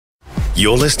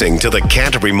You're listening to the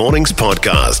Canterbury Mornings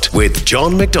podcast with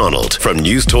John MacDonald from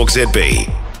News Talk ZB.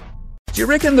 Do you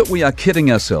reckon that we are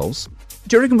kidding ourselves?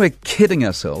 Do you reckon we're kidding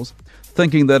ourselves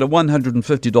thinking that a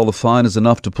 $150 fine is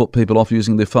enough to put people off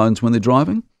using their phones when they're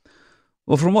driving?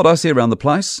 Well, from what I see around the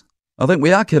place, I think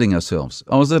we are kidding ourselves.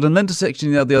 I was at an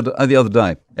intersection the other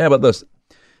day. How about this?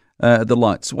 The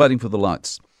lights, waiting for the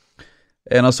lights.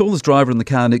 And I saw this driver in the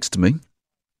car next to me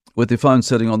with their phone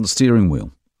sitting on the steering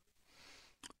wheel.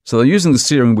 So they're using the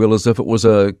steering wheel as if it was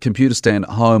a computer stand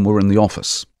at home or in the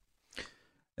office.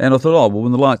 And I thought, oh, well,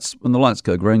 when the lights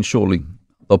go green, surely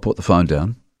they'll put the phone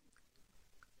down.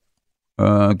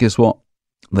 Guess what?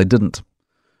 They didn't.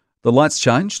 The lights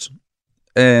changed,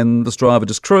 and this driver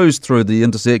just cruised through the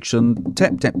intersection,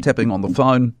 tapping on the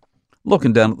phone,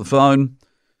 looking down at the phone,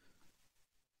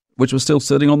 which was still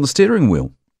sitting on the steering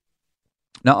wheel.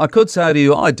 Now, I could say to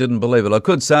you, I didn't believe it. I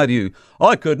could say to you,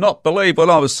 I could not believe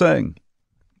what I was saying.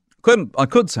 I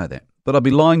could say that, but I'd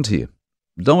be lying to you.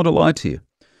 Don't want to lie to you,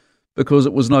 because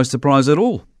it was no surprise at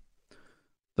all.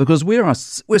 Because we're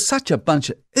such a bunch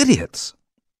of idiots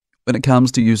when it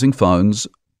comes to using phones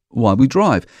while we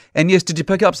drive. And yes, did you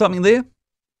pick up something there?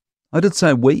 I did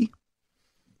say we,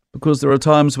 because there are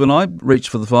times when I reach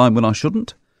for the phone when I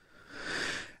shouldn't.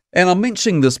 And I'm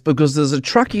mentioning this because there's a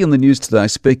truckie in the news today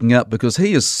speaking up because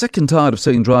he is sick and tired of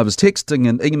seeing drivers texting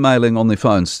and emailing on their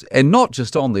phones. And not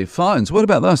just on their phones. What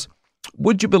about this?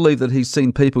 Would you believe that he's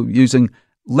seen people using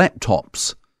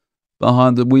laptops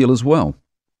behind the wheel as well?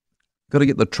 Got to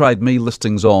get the Trade Me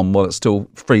listings on while it's still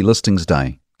free listings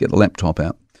day. Get the laptop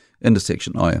out.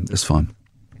 Intersection. Oh yeah, that's fine.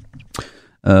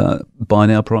 Buy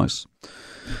now price.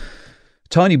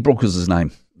 Tony Brook is his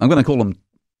name. I'm going to call him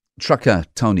Trucker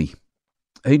Tony.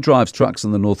 He drives trucks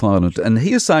in the North Island, and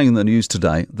he is saying in the news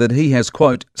today that he has,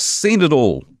 quote, seen it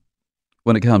all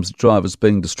when it comes to drivers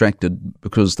being distracted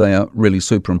because they are really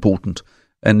super important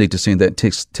and need to send that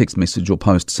text message or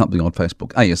post something on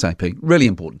Facebook ASAP. Really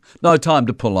important. No time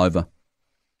to pull over.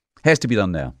 Has to be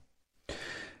done now.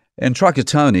 And Trucker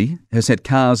Tony has had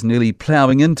cars nearly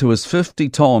ploughing into his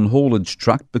 50-ton haulage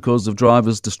truck because of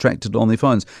drivers distracted on their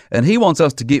phones. And he wants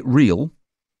us to get real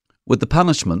with the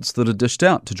punishments that are dished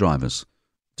out to drivers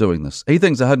doing this. He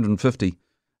thinks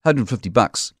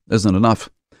 $150 isn't enough.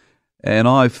 And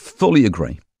I fully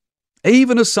agree.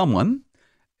 Even as someone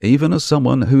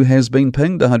who has been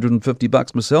pinged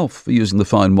 $150 myself for using the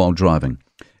phone while driving.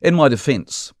 In my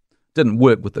defence, didn't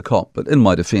work with the cop, but in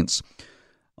my defence,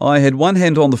 I had one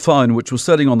hand on the phone, which was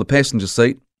sitting on the passenger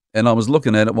seat, and I was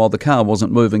looking at it while the car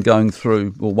wasn't moving, going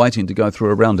through or waiting to go through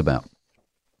a roundabout.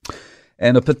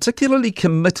 And a particularly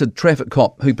committed traffic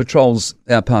cop who patrols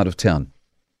our part of town,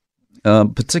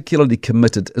 particularly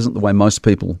committed isn't the way most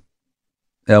people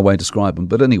our way describe them.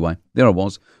 But anyway, there I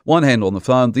was. One hand on the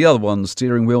phone, the other one on the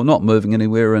steering wheel, not moving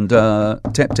anywhere, and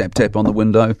tap on the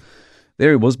window.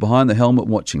 There he was behind the helmet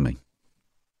watching me.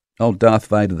 Old Darth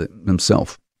Vader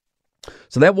himself.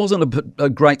 So that wasn't a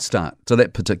great start to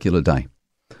that particular day.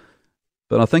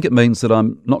 But I think it means that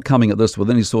I'm not coming at this with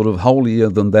any sort of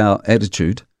holier-than-thou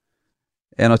attitude.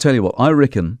 And I tell you what, I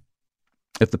reckon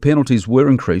if the penalties were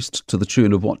increased to the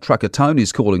tune of what Trucker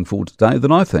Tony's calling for today,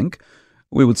 then I think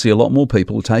we would see a lot more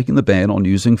people taking the ban on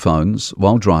using phones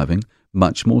while driving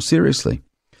much more seriously.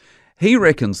 He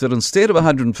reckons that instead of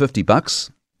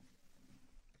 $150,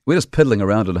 we're just piddling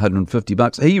around at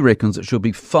 $150. He reckons it should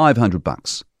be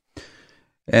 $500.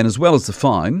 And as well as the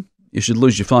fine, you should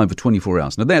lose your phone for 24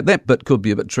 hours. Now, that bit could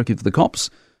be a bit tricky for the cops,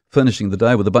 finishing the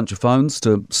day with a bunch of phones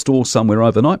to store somewhere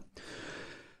overnight.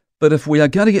 But if we are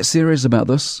going to get serious about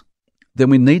this, then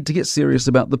we need to get serious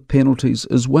about the penalties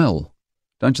as well.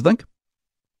 Don't you think?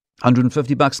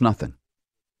 $150, nothing.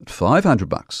 But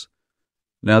 $500.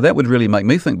 Now, that would really make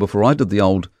me think before I did the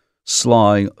old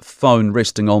sly phone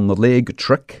resting on the leg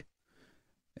trick.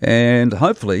 And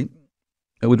hopefully,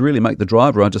 it would really make the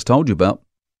driver I just told you about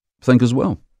think as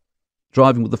well.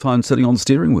 Driving with the phone sitting on the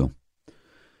steering wheel.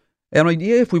 And I mean,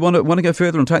 yeah, if we want to go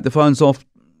further and take the phones off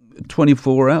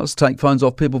 24 hours, take phones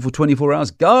off people for 24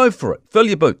 hours, go for it. Fill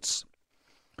your boots.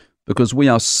 Because we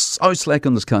are so slack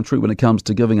in this country when it comes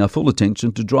to giving our full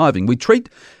attention to driving. We treat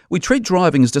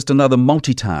driving as just another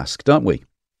multitask, don't we?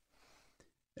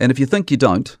 And if you think you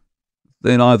don't,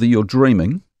 then either you're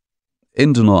dreaming,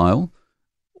 in denial,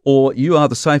 or you are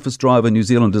the safest driver New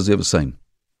Zealand has ever seen.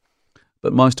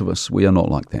 But most of us, we are not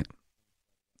like that.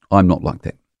 I'm not like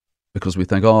that. Because we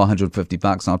think,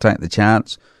 $150, I'll take the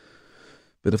chance.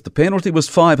 But if the penalty was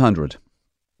 $500,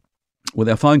 with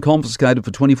our phone confiscated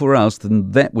for 24 hours,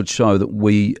 then that would show that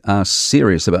we are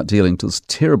serious about dealing to this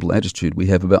terrible attitude we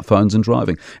have about phones and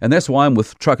driving. And that's why I'm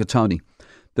with Trucker Tony.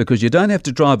 because you don't have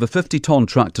to drive a 50-ton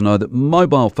truck to know that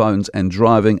mobile phones and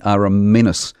driving are a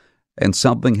menace, and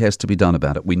something has to be done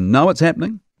about it. We know it's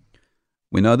happening.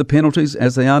 We know the penalties,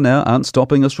 as they are now, aren't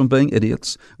stopping us from being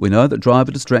idiots. We know that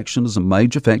driver distraction is a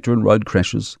major factor in road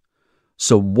crashes.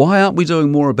 So why aren't we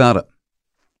doing more about it?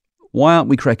 Why aren't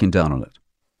we cracking down on it?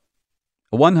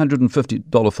 A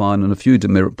 $150 fine and a few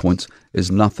demerit points is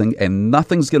nothing, and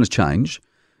nothing's going to change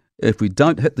if we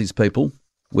don't hit these people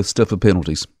with stiffer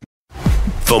penalties.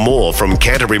 For more from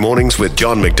Canterbury Mornings with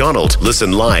John MacDonald,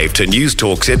 listen live to News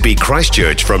Talk ZB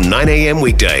Christchurch from 9 a.m.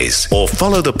 weekdays or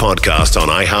follow the podcast on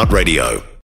iHeartRadio.